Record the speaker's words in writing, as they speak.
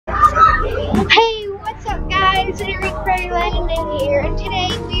guys, Eric Fairyland here, and today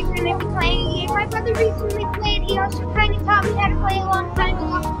we're going to be playing a game my brother recently played. He also kind of taught me how to play a long time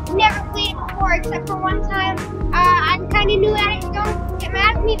ago. Never played it before except for one time. I'm kind of new at it, don't get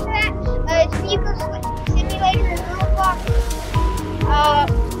mad at me for that. It's Vehicle Simulator and Roblox.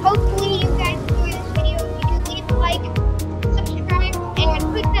 Hopefully you guys enjoy this video. If you do, leave a like, subscribe, and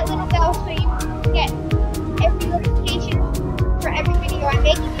click that little bell so you can get every notification for every video I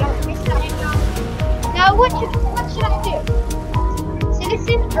make. You don't miss out on it. Now, what should I do?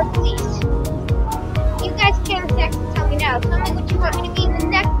 Citizen or police? You guys can text and tell me now. Tell me what you want me to be in the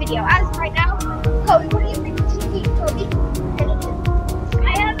next video. As of right now, Kobe, what do you think it should be, Kobe? I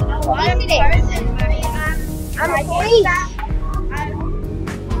have a lot of cards. I'm a police.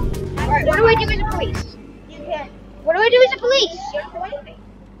 Alright, what do I do as a police? You can. What do I do as a police? You're pointing.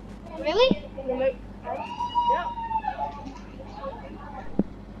 Really? Yeah.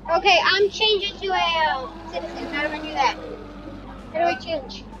 Okay, I'm changing to a citizen. How do I do that? How do I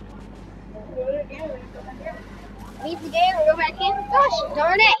change? Leave the game and go back in? Gosh,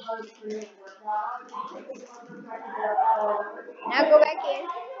 darn it! Now go back in.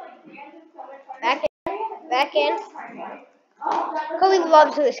 Back in. Back in. Kobe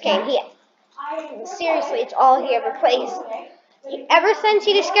loves this game. Seriously, it's all he ever plays. Ever since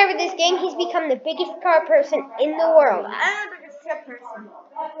he discovered this game, he's become the biggest car person in the world. I'm the biggest chip person.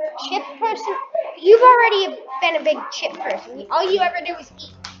 Chip person? You've already been a big chip person. All you ever do is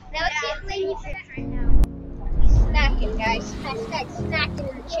eat. Now let's see if Lady says right now. He's snacking, guys. Hashtag snacking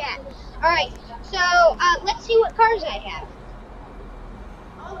in the chat. Alright, so let's see what cars I have.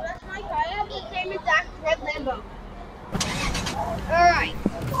 Oh, that's my car. I have the same exact red Lambo. Alright.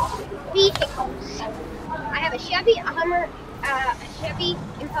 Vehicles. I have a Chevy, a Hummer, a Chevy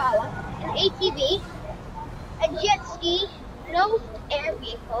Impala, an ATV, a jet ski, no air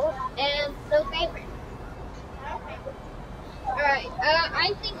vehicle, and no favorite. Alright,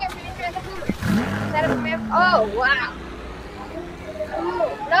 I think I'm gonna try the Hummer. Is that a Hummer? Oh, wow. Cool.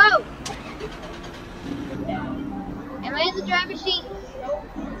 No! Am I in the driver's seat? No,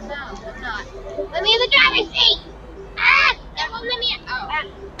 I'm not. Let me in the driver's seat! Ah! That won't let me out. Oh.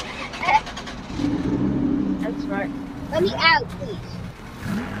 I'm smart. Let me out, please.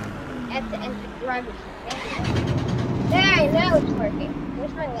 I have to enter the driver's seat. Okay? There, now it's working.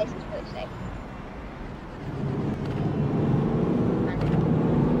 Where's my license plate say?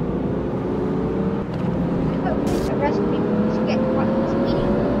 Police arrest people to get caught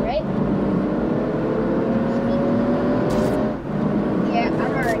speeding, right? Speeding. Yeah,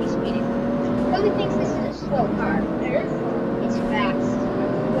 I'm already speeding. Nobody thinks this is a slow car. It's fast.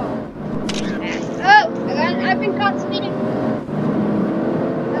 It's fast. Oh! I've been caught speeding.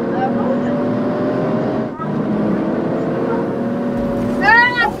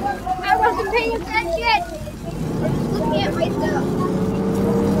 I wasn't paying attention. I'm just looking at myself.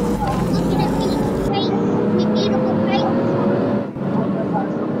 Looking at me face, the beautiful face.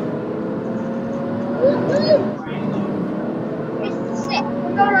 This is sick.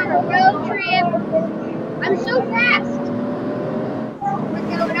 We're going on a road trip. I'm so fast. We're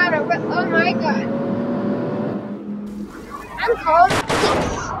going on a road. Oh my god. I'm calling the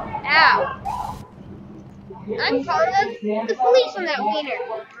police. Ow. I'm calling the police on that wiener.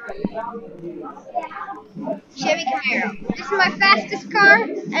 Chevy Camaro. This is my fastest car,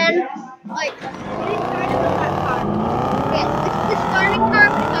 and like, yeah, this is the starting car,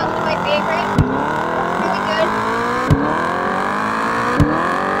 but it's also my favorite. Really good.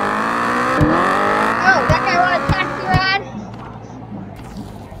 Oh, that guy want a taxi ride?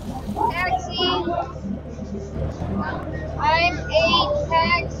 Taxi. I'm a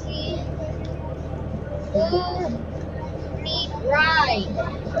taxi. Who need ride?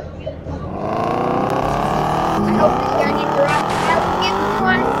 I hope this guy needs a ride. I'll give this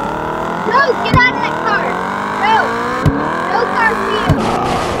one. No, get out of that car. No. No car for you.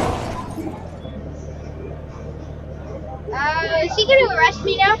 Is he going to arrest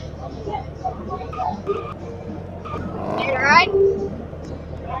me now? Need a ride?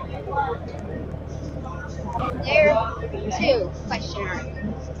 There, two, question mark.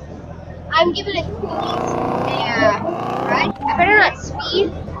 I'm giving a police a ride. I better not speed.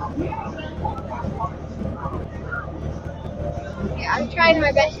 Yeah, I'm trying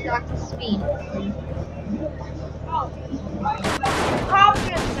my best not to speed.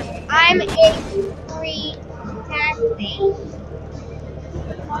 I'm a free taxi.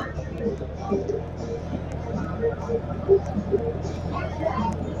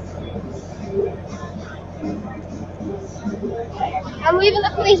 I'm leaving the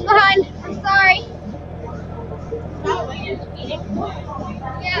police behind. I'm sorry.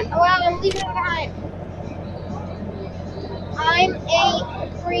 Yeah, well, I'm leaving it behind. I'm a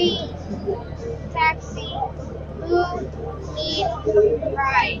free taxi. Who needs a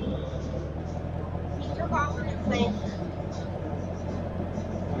ride? He took off in his plane.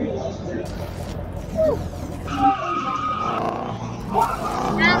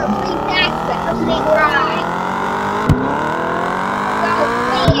 I'm a free taxi. Who needs a ride? Go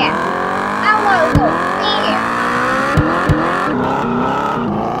here. I want to go here.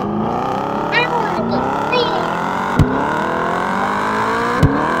 I want to go here.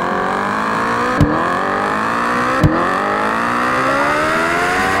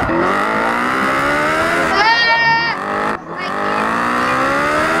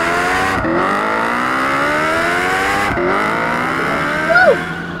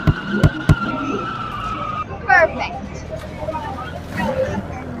 Perfect.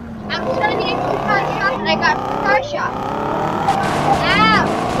 I'm trying to get to the car shop and I got to the car shop. Ow!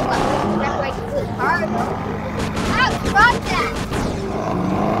 That's like a good car though. Ow! Stop that!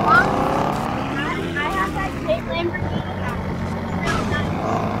 Mom? I have that big Lamborghini now.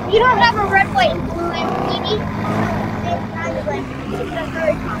 You don't have a red, white, and blue Lamborghini? It's kind of Lamborghini. It's a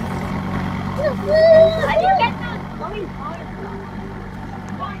very common. Woohoo! I didn't get those going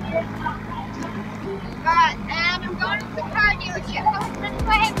And I'm going to the car dealership. How much money do I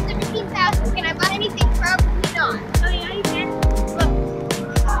have? 17,000. Can I buy anything? Probably not. Oh yeah, you can. Look,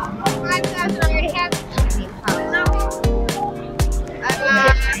 5,000. I already have 17,000.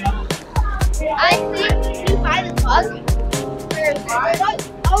 I think you buy the bug. Where is it?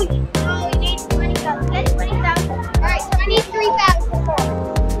 Oh, no, you need 20,000. That's 20,000. All right, 23,000 more.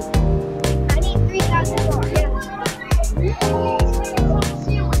 I need 3,000 more.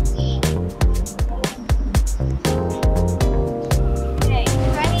 Okay, so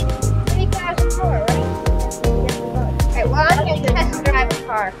I need 3,000 more, right? Okay, well, I'm going to test drive the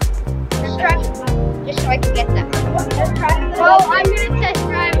car. Just drive it, just so I can get them. Well, I'm going to test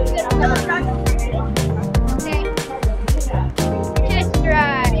drive it. Okay. Test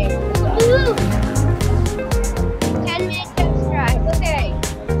drive. Woo! 10-minute test drive. Okay.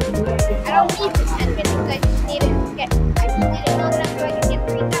 I don't need the 10 minutes. I just need it long enough so I can get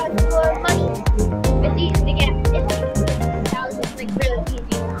 3,000 more money. It's easy to get 50,000. It's like really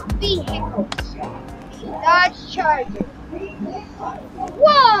easy. Vehicles. Dodge Charger.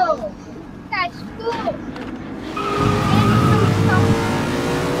 Whoa! That's cool.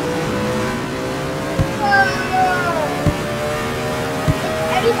 Whoa!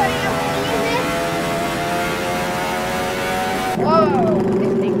 Anybody else seeing this? Whoa,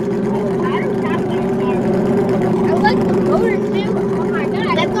 this thing's cool. I don't have that car. I like the motor too. Oh my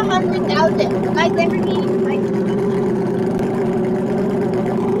god, that's 100,000. My Lamborghini, like.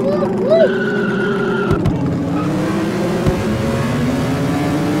 Woo, woo.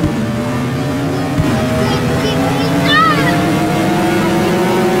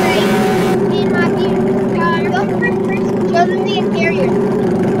 Show them the interior.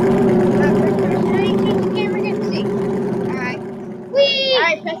 First person, I need to change the camera again. See. Alright. Whee!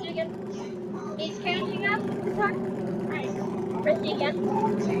 Alright, press it again. He's catching up with the car. Alright, press it again.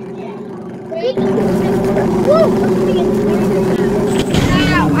 Wait. Woo!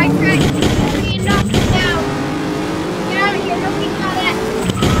 Ow, I tried. You knocked me down. Get out of here. Nobody saw that.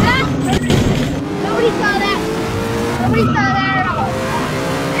 Ah! Nobody saw that. Nobody saw that at all.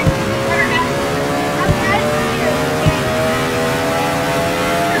 I'm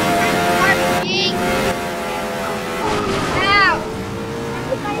out of here.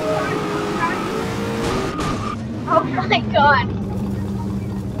 Oh my god.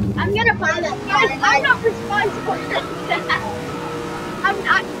 I'm gonna buy that car. I'm not responsible for that. I'm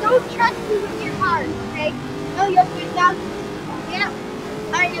not. Don't trust me with your cars, okay? No, you're good now. Yeah.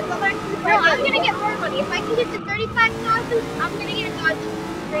 Alright, now go back to the No, car. I'm gonna get more money. If I can get to 35,000, I'm gonna get a Dodge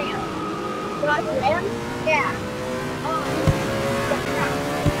Ram. Dodge Ram? Yeah.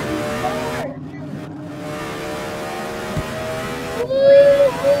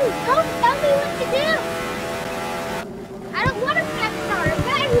 Don't tell me what to do. I don't want a fast car. A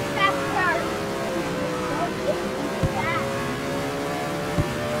guy who's fast car.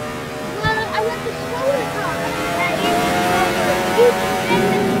 Well, I want the slower car. That is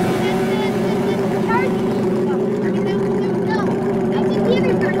the Charger slower. I mean, no. I think the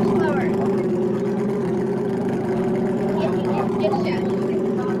other car's slower.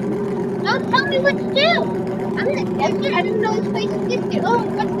 Don't tell me what to do. I'm gonna test it. I didn't know this place existed. Oh,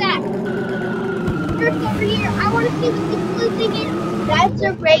 what's that? First over here. I want to see what this blue thing is. That's a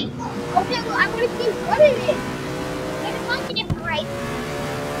race. Okay, well, I want to see what it is. I just want to get it right.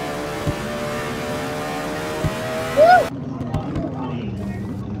 Woo!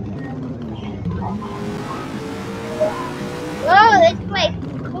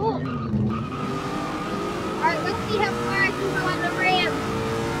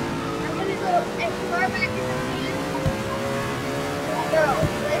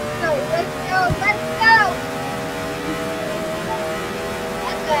 Let's go. Let's go. Let's go.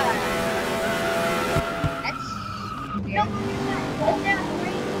 That's No, it's that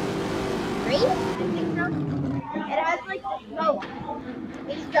green. green. I think so. It has like the smoke.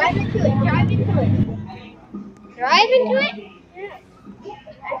 Let's drive into it. Drive into it. Drive into it. Yeah.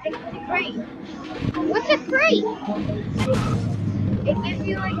 I think it's great. What's a crate? It gives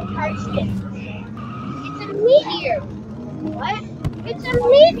you like a car skin. It's a meteor. What? It's a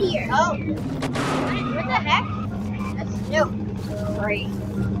meteor. Oh. What the heck? That's no. Great.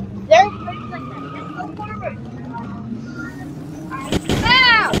 There's things like that. Let's go forward.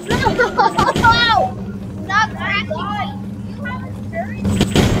 Ow! No! Stop crashing me. You have insurance?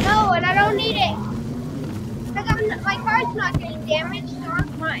 No, and I don't need it. Because my car's not getting damaged, so I'm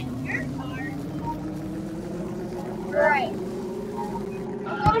fine. Your car. Alright.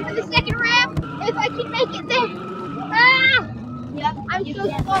 I'm going for the second ramp if I can make it there. Ah! Yep. I'm you so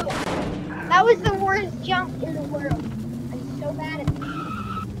can. slow. That was the worst jump in the world. I'm so bad at this.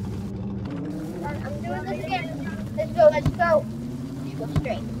 I'm doing this again. Let's go, let's go. Just go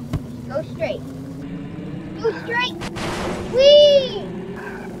straight. Just go straight. Go straight. Whee!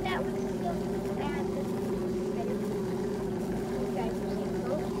 That was so bad. Guys, you see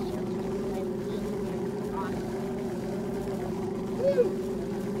those? Awesome.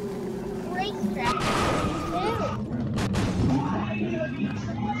 Racetrack. Ew.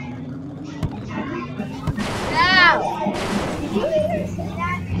 Ow! Did you even see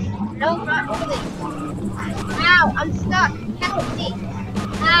that? No, not really. Ow! I'm stuck. Help me.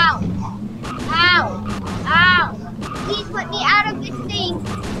 Ow! Ow! Ow! Please let me out of this thing.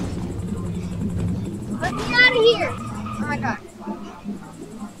 Let me out of here. Oh my god.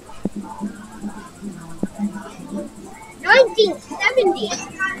 1970.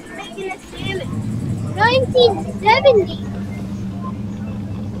 Making a salmon. 1970.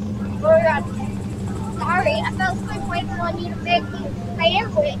 Oh my god. Sorry, I fell asleep waiting on you to make me a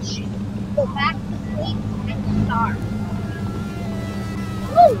sandwich. Go back to sleep and starve.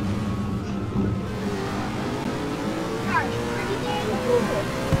 Woo! Sorry, pretty dang cool.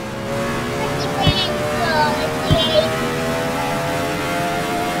 Pretty dang cool,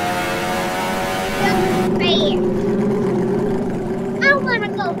 I wanna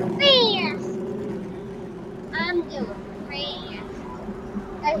go fast. I'm doing fast.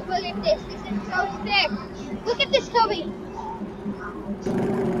 Guys, look at this. This is so sick. Look at this, Kobe.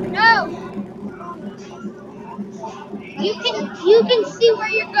 No. You can see where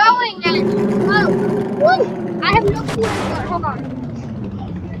you're going now. Oh. Woo. I have no clue where to go. Hold on.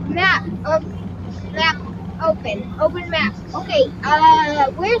 Map. Map. Open map. Okay.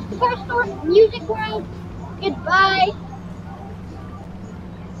 Where's the car store? Music World. Goodbye.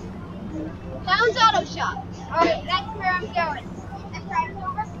 Sounds Auto Shop. Alright, that's where I'm going. Test drive is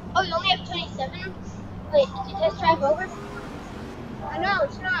over? Oh, you only have 27? Wait, did you test drive over? I know,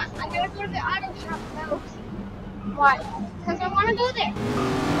 it's not. I gotta go to the auto shop though. Why? Because I want to go there.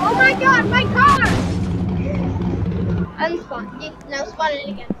 Oh my god, my car! Unspawn. Now spawn it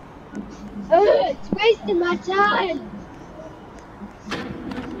again. It's wasting my time.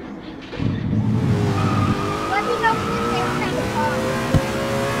 Let me know if this thing's kind of far.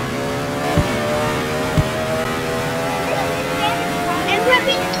 And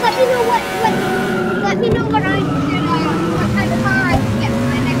let me know what I should what kind of car I should get for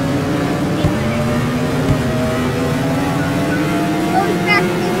my next go as fast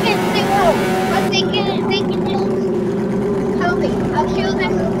as you can, they won't. But they can just tell me. I'll show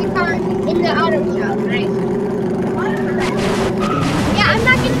them the car in the auto shop, right? Yeah, I'm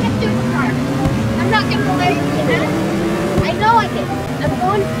not gonna get to the car. I'm not gonna let you know. I know I can. I'm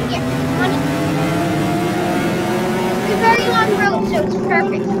going to get money. It's a very long road, so it's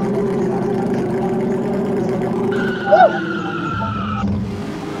perfect. Woo!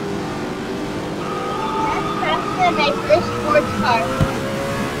 That's faster than my first sports car.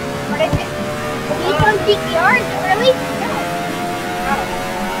 What is it? The Nissan GTR? Is it really? No.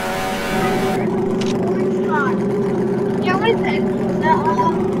 Yeah, what is it?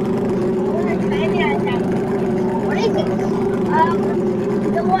 What is it?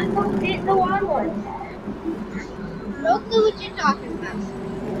 The long one. No clue what you're talking about.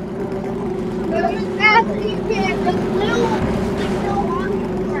 Go as fast as you can. The blue long one.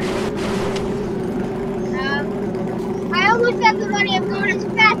 I almost have the money. I'm going as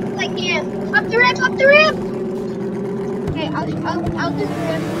fast as I can. Up the ramp, up the ramp. Okay, I'll do the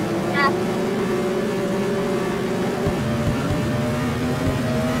ramp.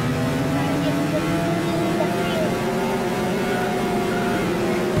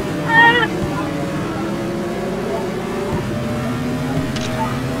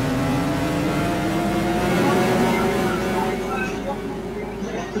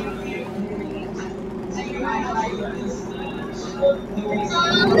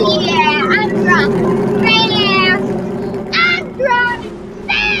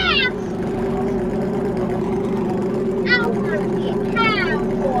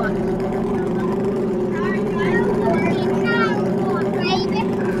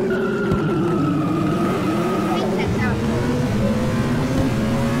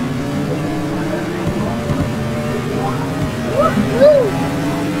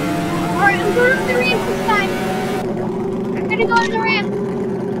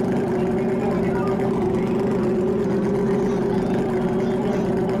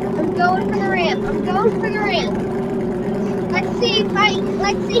 going for the ramp. I'm going for the ramp. Let's see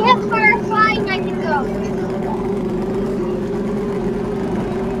how far flying I can go.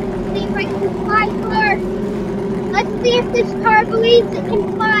 Let's see if I can fly far. Let's see if this car believes it can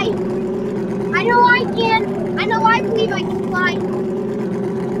fly. I know I can. I know I believe I can fly.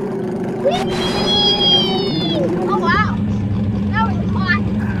 Whee! Oh wow. That was hot.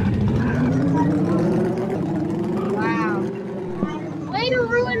 Wow. Way to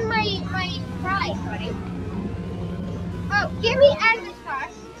ruin my ride, buddy. Oh, get me out of this car.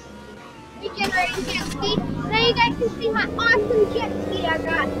 Regenerating jet ski. Now you guys can see my awesome jet ski I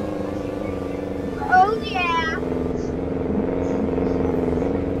got. Oh yeah.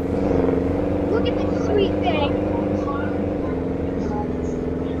 Look at this sweet thing.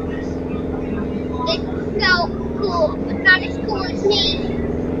 It's so cool, but not as cool as me.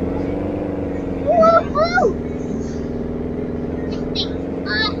 Woohoo! This thing's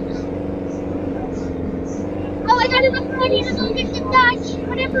awesome. Oh, I got enough money to go get the Dodge,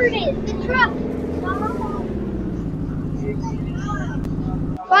 whatever it is, the truck.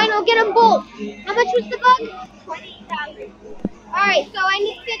 Fine, I'll get them both. How much was the bug? 20,000. Alright, so I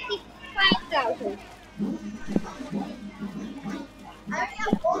need 55,000.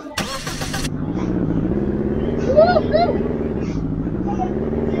 Woohoo!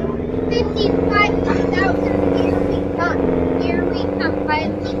 55,000. Here we come. Here we come.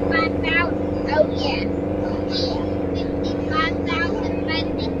 55,000. Oh yeah. Oh yeah. 55,000.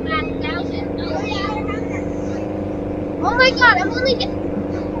 55,000. Oh yeah. Oh my god, I'm only getting...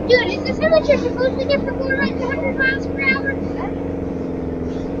 Dude, is this how much you're supposed to get for going like 100 miles per hour?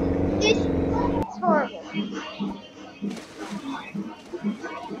 This is horrible.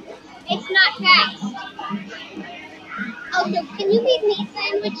 It's not fast. Also, can you make me a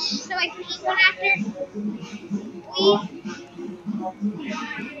sandwich so I can eat one after? Please?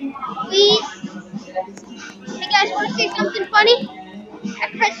 Please? Hey guys, want to say something funny? I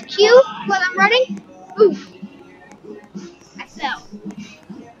press Q while I'm running. Oof. I fell.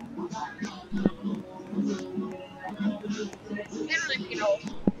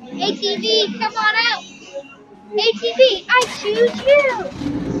 ATV, come on out! ATV, I choose you!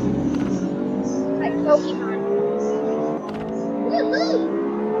 Like Pokemon. Woohoo!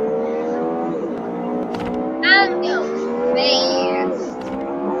 I'm going fast.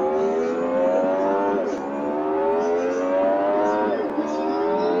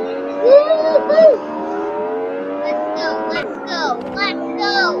 Woohoo! Let's go, let's go, let's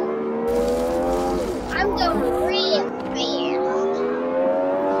go! I'm going real fast.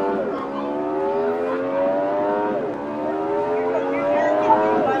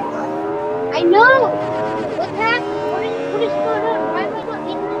 I know! What's happening? What is going on? Why am I not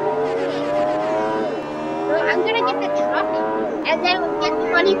getting the no, I'm gonna get the truck and then we'll get the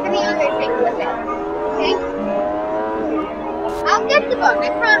money for the other thing with it. Okay? I'll get the bug, I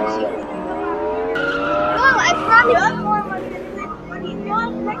promise you. Oh, I promise you.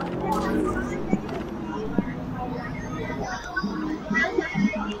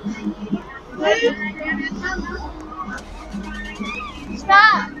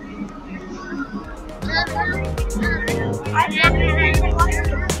 Stop!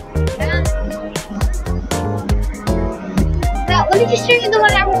 Now, let me just show you the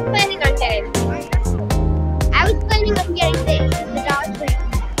one I was planning on getting. I was planning on getting this, the Dodge Ram.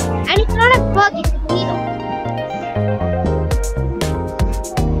 And it's not a bug, it's a beetle.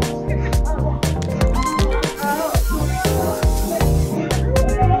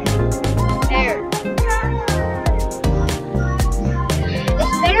 There.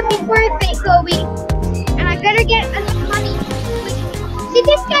 This better be worth it, Kobe. And I better get enough money. See,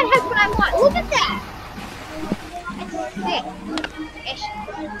 this guy has what I want. Look at that. It's thick. Ish.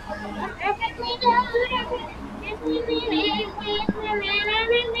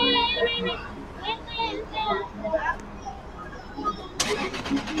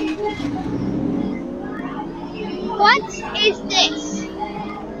 What is this?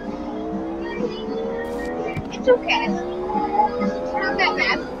 It's okay. It's not that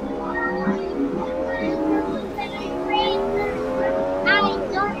bad. I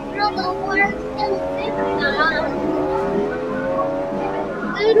don't know the words to this song.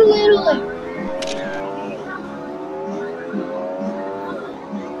 Little.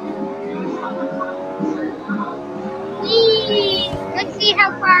 Please. Let's see how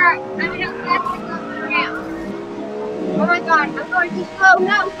far, how fast I go around. Oh my god, I'm going too slow.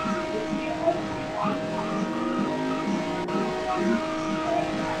 No.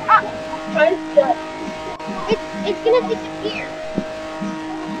 Ah, it's gonna disappear.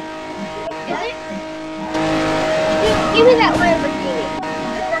 Is it? Give me that Lamborghini.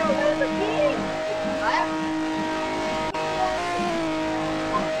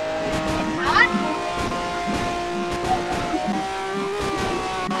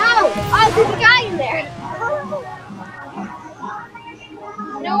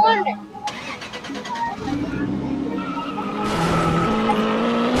 No wonder.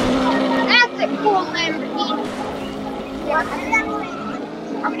 That's a cool Lamborghini.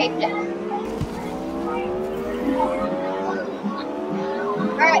 Okay, good.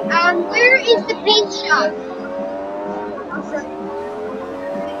 Alright, where is the paint shop?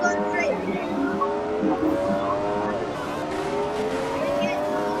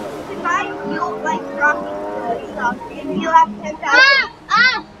 You'll like dropping stuff. If you have 10,000,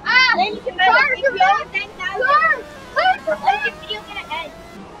 then you can buy it. If you have 10,000, when is the video gonna end?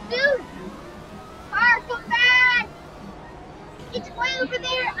 Dude! Car, come back! It's way over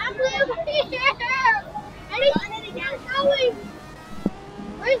there! I'm way over here! And it's going!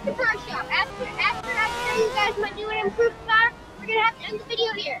 Where's the car shop? After I show you guys my new and improved car, we're gonna have to end the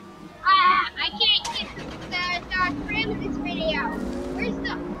video here. I can't get the frame of this video. Where's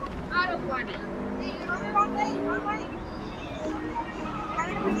the auto body?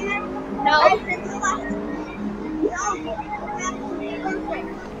 No.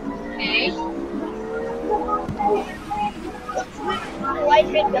 Okay. White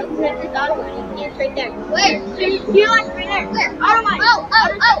red goat says it's auto money. It's right there. Where? You like right there. Where? Auto money. Oh.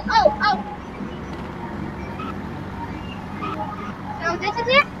 So this is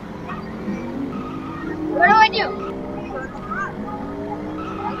it? What do I do?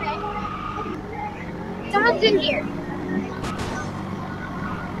 Okay. Someone's in here.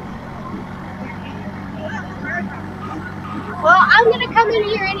 Well, I'm gonna come in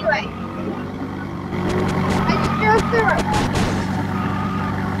here anyway. I just drove through it.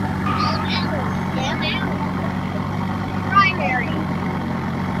 Primary.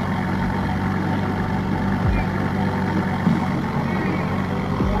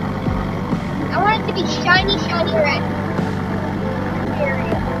 I want it to be shiny, shiny red.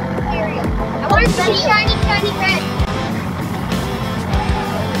 Period. I want it to be shiny, shiny red.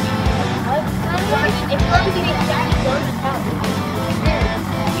 It's going to be shiny gold as hell.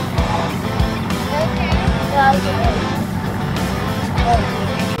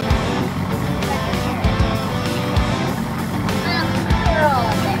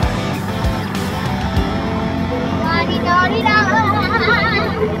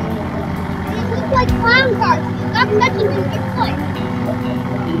 These look like clown cars. Stop touching them with your foot.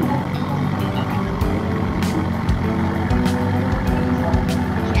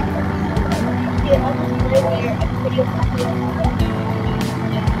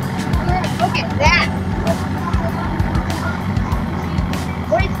 Look at that.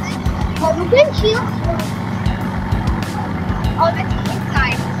 What is this? Oh, the windshield. Oh, that's the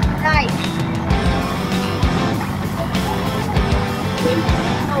inside. Nice.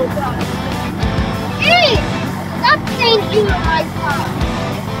 Oh, God. Hey! Stop saying you are my car.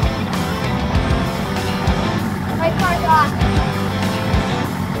 My car's off.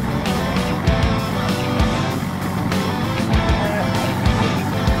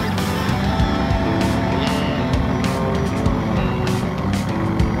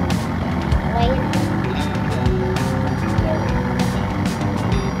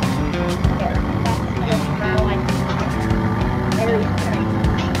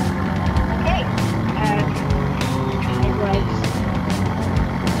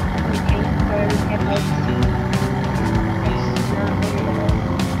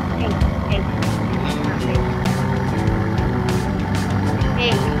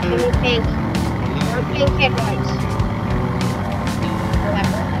 Pink headlights.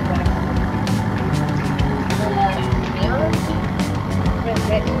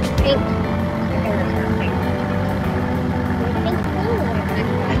 Pink.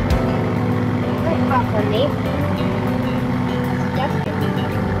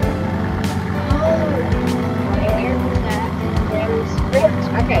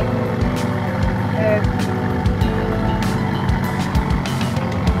 Okay.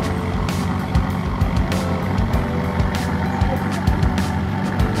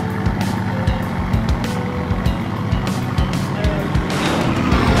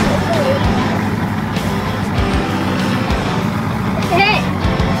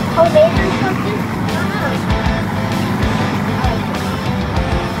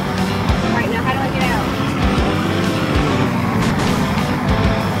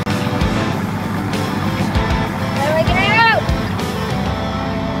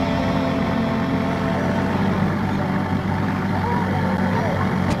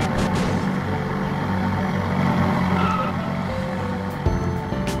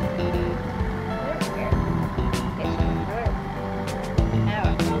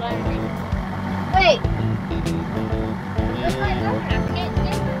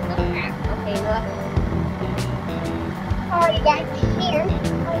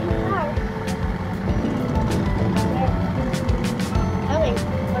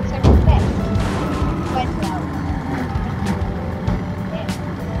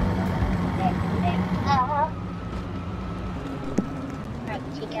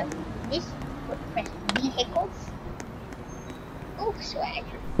 check out this. Press vehicles. Oh, swag.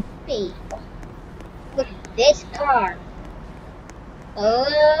 Hey, look at this car. Oh,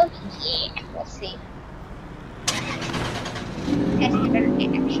 yeah. Let's see. Test it in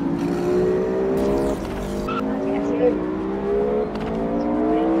action. Test it.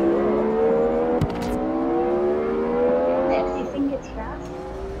 Do you think it's fast?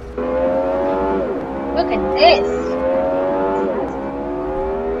 Look at this.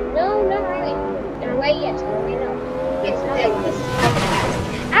 No, not really. In a way, yes. In a way, no. It's not. This is not fast.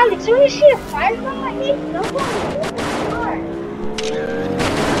 Alex, you want to shoot a fireball at me? No, it's a car.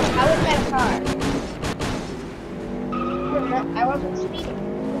 How is that a car? I wasn't speeding.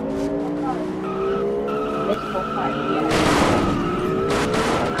 Visible car.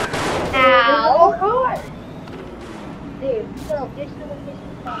 Ow. Car. Dude, no, there's no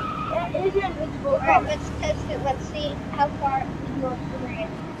invisible car. That is an invisible car. Alright, let's test it. Let's see how far we go from there.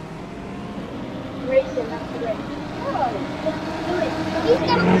 Racing, not the race. Oh, let's do it. He's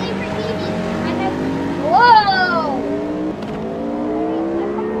got a Lamborghini. I have. Whoa!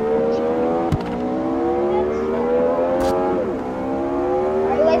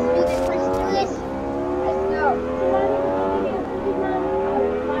 Alright, let's do this. Let's do this. Let's go.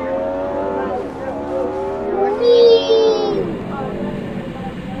 Whee!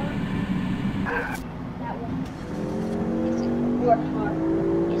 That one. It's your car.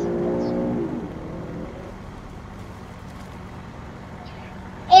 Isn't it?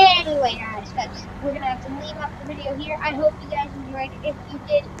 Anyway, guys, we're gonna have to leave up the video here. I hope you guys enjoyed. If you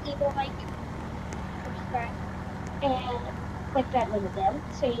did, leave a like, subscribe, and click that little bell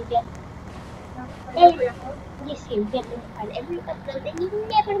so you get yes, you get notified every upload and you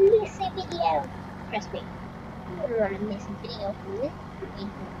never miss a video. Trust me, you never want to miss a video from this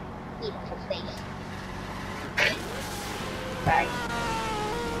beautiful face. Sorry.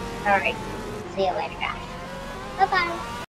 Alright, see you later, guys. Bye-bye.